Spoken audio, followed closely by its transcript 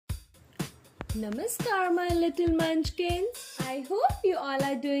Namaskar, my little munchkins. I hope you all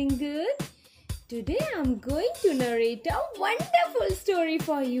are doing good. Today I'm going to narrate a wonderful story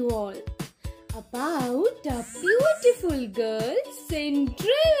for you all about a beautiful girl,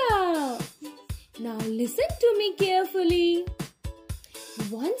 Cinderella. Now listen to me carefully.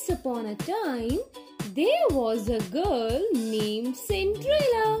 Once upon a time, there was a girl named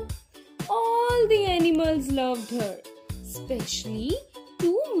Cinderella. All the animals loved her, especially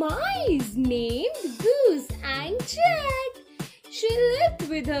two mice named Goose and Jack. She lived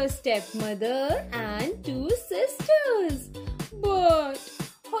with her stepmother and two sisters. But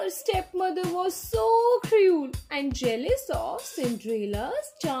her stepmother was so cruel and jealous of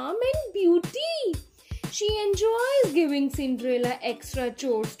Cinderella's charm and beauty. She enjoys giving Cinderella extra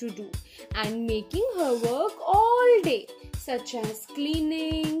chores to do and making her work all day, such as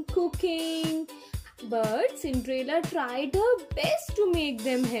cleaning, cooking. But Cinderella tried her best to make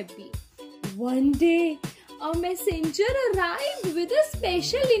them happy. One day, a messenger arrived with a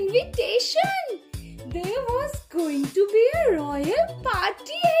special invitation. There was going to be a royal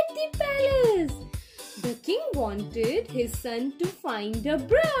party at the palace. The king wanted his son to find a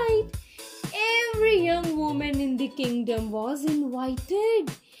bride. Every young woman in the kingdom was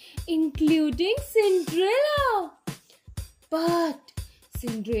invited, including Cinderella. But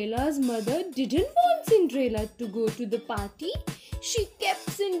Cinderella's mother didn't want Cinderella to go to the party. She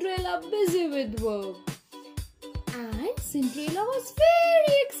kept Cinderella busy with work. And Cinderella was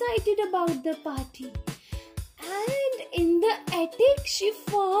very excited about the party. And in the attic, she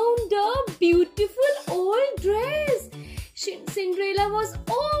found a beautiful old dress. Cinderella was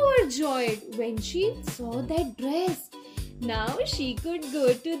overjoyed when she saw that dress. Now she could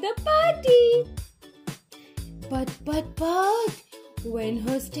go to the party. But, when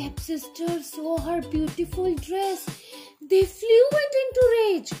her stepsister saw her beautiful dress, they flew into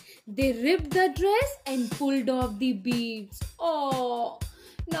rage. They ripped the dress and pulled off the beads. Oh,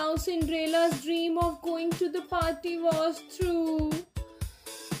 now Cinderella's dream of going to the party was through.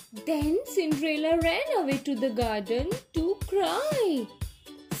 Then Cinderella ran away to the garden to cry.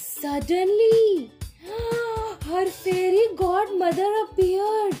 Suddenly, her fairy godmother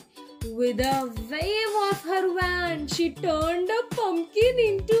appeared. With a wave of her wand, she turned a pumpkin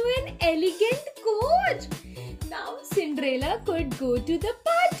into an elegant coach. Now Cinderella could go to the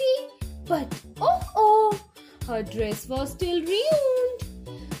party. But her dress was still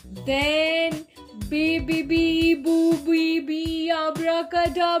ruined. Then baby boo baby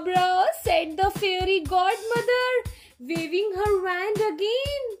abracadabra, said the fairy godmother, waving her wand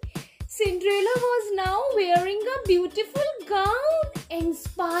again. Cinderella was now wearing a beautiful gown and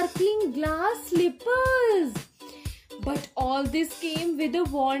sparkling glass slippers. But all this came with a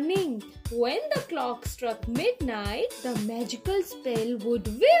warning. When the clock struck midnight, the magical spell would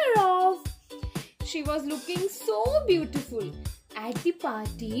wear off. She was looking so beautiful. At the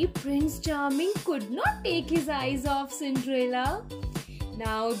party, Prince Charming could not take his eyes off Cinderella.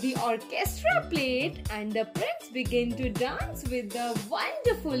 Now the orchestra played and the prince began to dance with the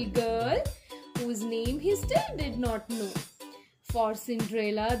wonderful girl whose name he still did not know. For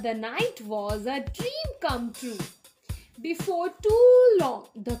Cinderella, the night was a dream come true. Before too long,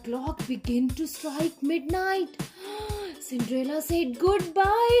 the clock began to strike midnight. Cinderella said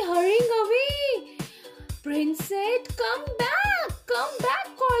goodbye, hurrying away. Prince said, come back,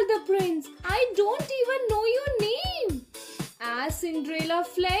 called the prince. I don't even know your name. As Cinderella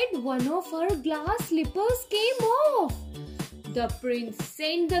fled, one of her glass slippers came off. The prince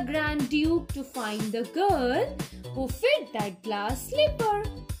sent the Grand Duke to find the girl who fit that glass slipper.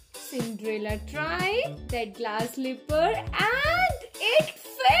 Cinderella tried that glass slipper and it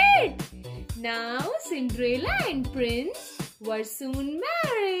fit. Now Cinderella and Prince were soon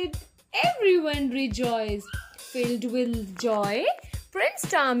married. Everyone rejoiced. Filled with joy, Prince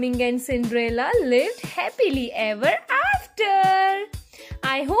Charming and Cinderella lived happily ever after.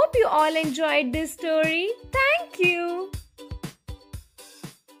 I hope you all enjoyed this story. Thank you.